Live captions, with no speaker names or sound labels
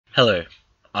Hello,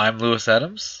 I'm Lewis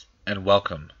Adams, and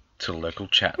welcome to Local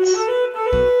Chats.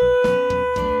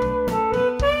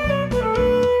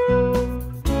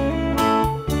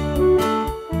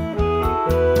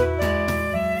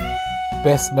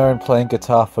 Best known playing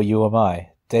guitar for UMI,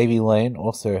 Davey Lane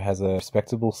also has a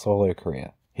respectable solo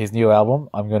career. His new album,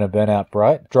 I'm Gonna Burn Out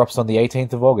Bright, drops on the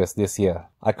 18th of August this year.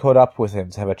 I caught up with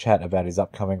him to have a chat about his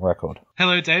upcoming record.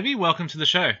 Hello, Davey. Welcome to the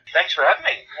show. Thanks for having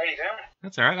me. How are you doing?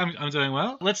 That's all right. I'm doing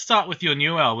well. Let's start with your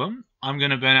new album, I'm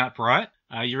Gonna Burn Out Bright.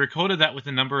 You recorded that with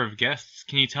a number of guests.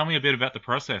 Can you tell me a bit about the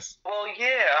process? Well,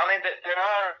 yeah. I mean, there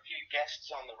are a few guests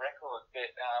on the record, but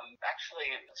actually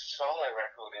it's a solo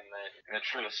record in the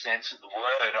truest sense of the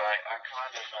word.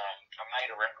 I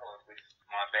made a record with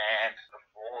my band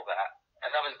before that. And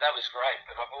that was great,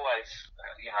 but I've always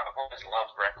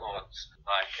loved records.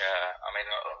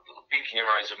 Big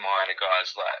heroes of mine are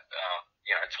guys like,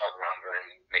 Todd Rundgren,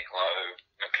 Nick Lowe,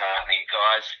 McCartney,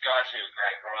 guys who are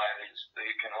great writers who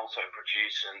can also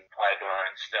produce and play their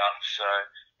own stuff. So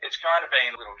it's kind of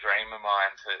been a little dream of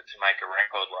mine to make a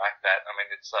record like that. I mean,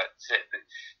 it's like, it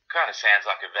kind of sounds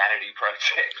like a vanity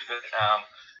project, but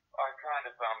I kind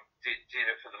of did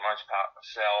it for the most part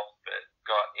myself, but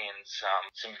got in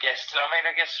some guests. I mean,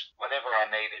 I guess whatever I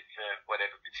needed for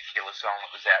whatever particular song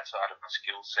that was outside of my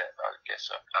skill set, I guess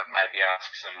I'd maybe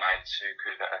ask some mates who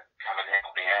could come and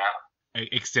help me out.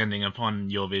 Extending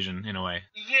upon your vision, in a way.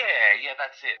 Yeah,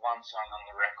 that's it. One song on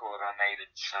the record, I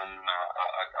needed some,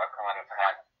 I kind of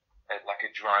had like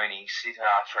a droney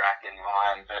sitar track in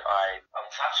mind, but I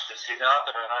touched the sitar,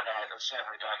 but I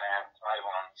certainly don't know how to play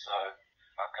one, so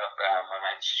I've got my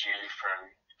mate Stu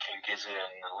from King Gizzard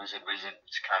and the Lizard Wizard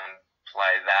to come and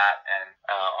play that, and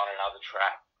on another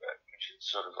track, which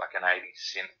is sort of like an 80s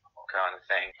synth kind of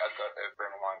thing, I've got a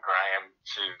friend of mine, Graham,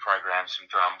 to program some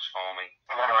drums for me.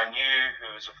 Someone I knew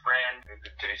who was a friend who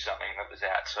could do something that was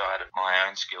outside of my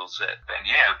own skill set, then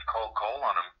yeah, call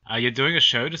on him. Are you doing a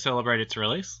show to celebrate its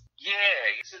release?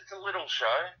 Yeah, it's a little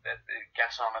show at the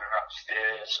Gasometer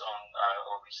upstairs on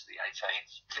August the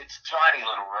 18th. It's a tiny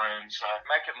little room, so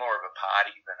make it more of a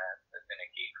party than a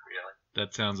gig, really.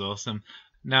 That sounds awesome.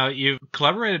 Now, you've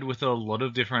collaborated with a lot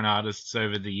of different artists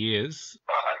over the years.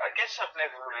 I guess I've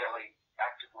never really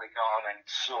actively gone and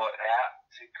sought out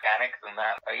to panic than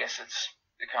that. I guess it's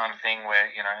the kind of thing where,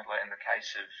 like in the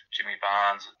case of Jimmy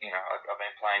Barnes, I've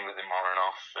been playing with him on and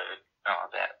off for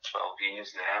about 12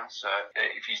 years now. So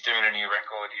if he's doing a new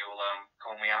record, he'll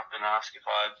call me up and ask if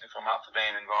I'm up for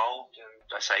being involved, and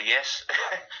I say yes,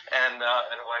 and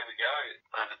away we go.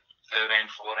 13,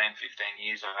 14, 15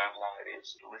 years, or however long it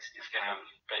is, the list is going to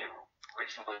be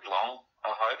reasonably long,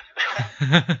 I hope.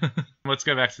 Let's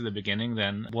go back to the beginning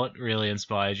then. What really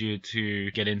inspired you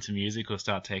to get into music or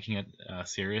start taking it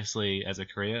seriously as a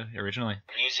career originally?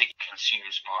 Music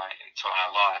consumes my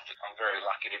entire life. I'm very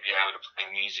lucky to be able to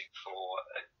play music for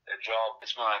a job.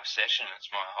 It's my obsession,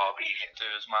 it's my hobby. I do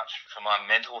as much for my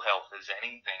mental health as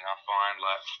anything. I find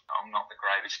like I'm not the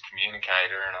greatest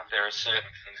communicator, and there are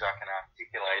certain things I can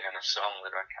articulate in a song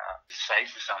that I can't say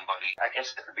to somebody. I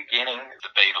guess at the beginning,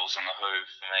 the Beatles and the Who,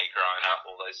 for me growing up,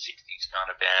 all those 60s kind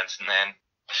of bands, and then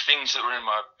things that were in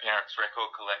my parents' record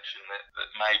collection that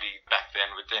maybe back then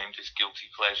were deemed as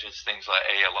guilty pleasures, things like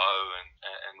ELO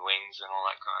and Wings and all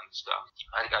that kind of stuff.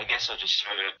 I guess I just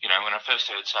heard, when I first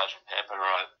heard Sgt. Pepper,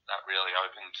 that really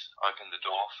opened the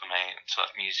door for me. It's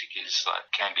like music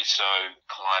can be so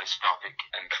kaleidoscopic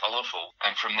and colourful.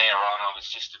 And from there on, I was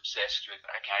just obsessed with,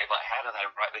 okay, like how do they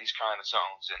write these kind of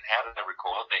songs and how do they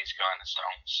record these kind of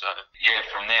songs? So yeah,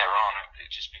 from there on,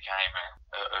 it just became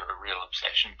a real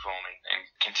obsession for me, and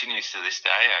continues to this day,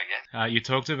 I guess. You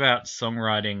talked about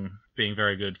songwriting being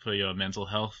very good for your mental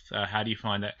health. How do you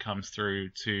find that comes through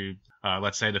to,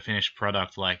 let's say, the finished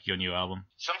product like your new album?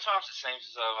 Sometimes it seems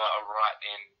as though I write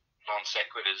in non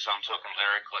sequiturs. I'm talking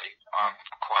lyrically. I'm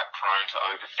quite prone to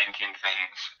overthinking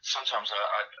things. Sometimes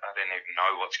I don't even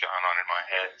know what's going on in my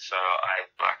head, so I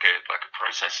like a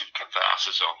process of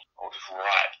catharsis or just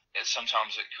write.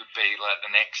 Sometimes it could be like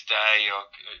the next day, or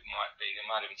it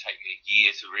might even take me a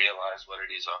year to realise what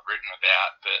it is I've written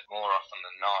about, but more often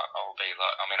than not, I'll be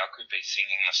like, I could be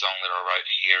singing the song that I wrote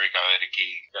a year ago at a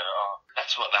gig, go, oh,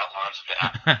 that's what that line's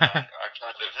about. I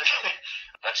kind of,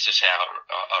 that's just how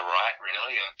I write,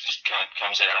 really. It just kind of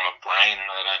comes out of my brain,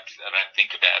 and I don't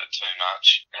think about it too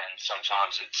much, and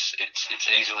sometimes it's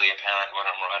easily apparent what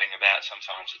I'm writing about,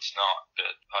 sometimes it's not,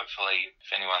 but hopefully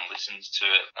if anyone listens to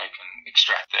it, they can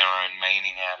extract their own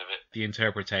meaning out of it. The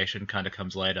interpretation kind of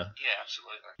comes later. Yeah,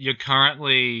 absolutely. You're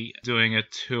currently doing a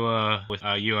tour with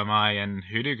UMI and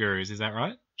Hoodoo Gurus, is that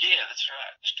right? Yeah, that's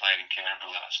right. Just played in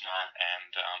Canberra last night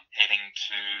and heading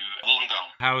to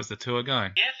Wollongong. How is the tour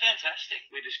going? Yeah, fantastic.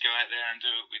 We just go out there and do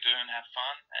what we do and have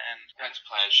fun, and great to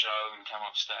play a show and come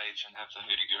off stage and have the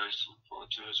guitarist to look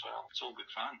forward to as well. It's all good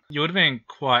fun. You would have been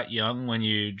quite young when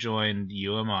you joined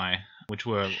UMI, which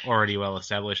were already well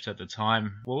established at the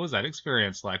time. What was that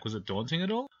experience like? Was it daunting at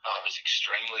all? Oh, it was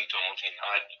extremely daunting.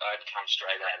 I'd come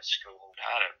straight out of school. I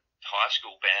had a high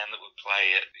school band that would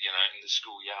play at, in the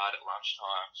schoolyard at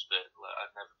lunchtimes, but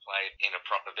I'd never played in a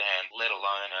proper band, let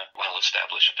alone a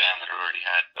well-established band that already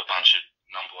had a bunch of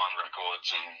number one records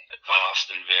and a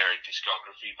vast and varied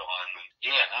discography behind them.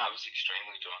 Yeah, no, it was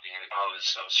extremely daunting. I was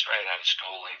straight out of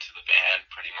school into the band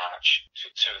pretty much.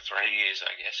 Took 2 or 3 years,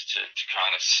 I guess, to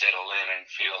kind of settle in and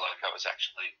feel like I was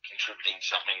actually contributing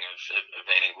something of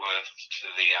any worth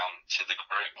to the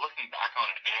group. Looking back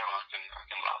on it now, I can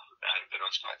laugh about it, but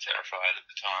I was quite terrified at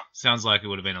the time. Sounds like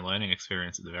it would have been a learning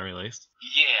experience at the very least.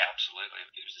 Yeah, absolutely.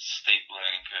 It was a steep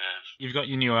learning curve. You've got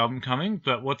your new album coming,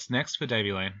 but what's next for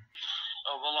Davey Lane?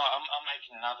 Oh, well, I'm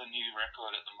making another new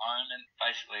record at the moment.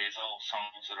 Basically, it's all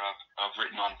songs that I've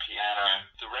written on piano.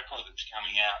 The record that's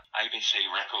coming out, ABC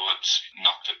Records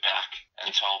knocked it back and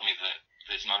told me that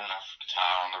there's not enough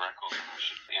guitar on the record.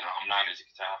 I'm known as a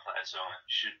guitar player, so I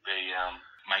should be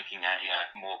making a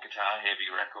more guitar-heavy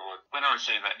record. When I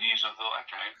received that news, I thought,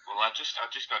 okay, well, I just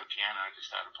got a piano. I just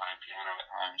started playing piano at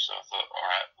home, so I thought, all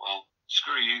right, well,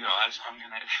 screw you guys. I'm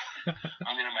gonna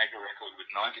make a record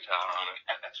with no guitar on it.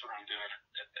 That's what I'm doing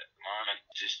at the moment.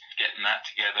 Just getting that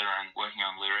together and working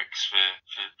on lyrics for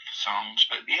songs.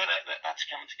 But yeah, that's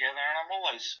coming together, and I'm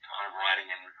always kind of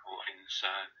writing and recording. So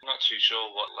I'm not too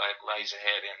sure what lays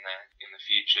ahead in the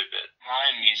future. But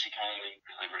my own music only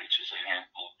really reaches a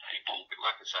handful of people. But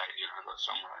like I say, I've got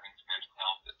songwriting for mental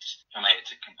health. For me,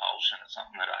 it's a compulsion. It's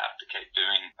something that I have to keep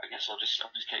doing. I guess I'll just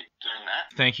keep doing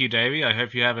that. Thank you, Davey. I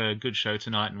hope you have a good show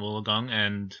tonight in Wollongong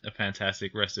and a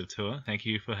fantastic rest of tour. Thank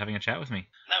you for having a chat with me.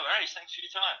 No worries. Thanks for your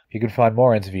time. You can find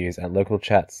more interviews at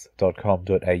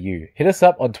localchats.com.au. Hit us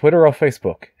up on Twitter or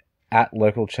Facebook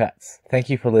 @localchats. Thank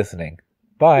you for listening.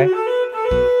 Bye.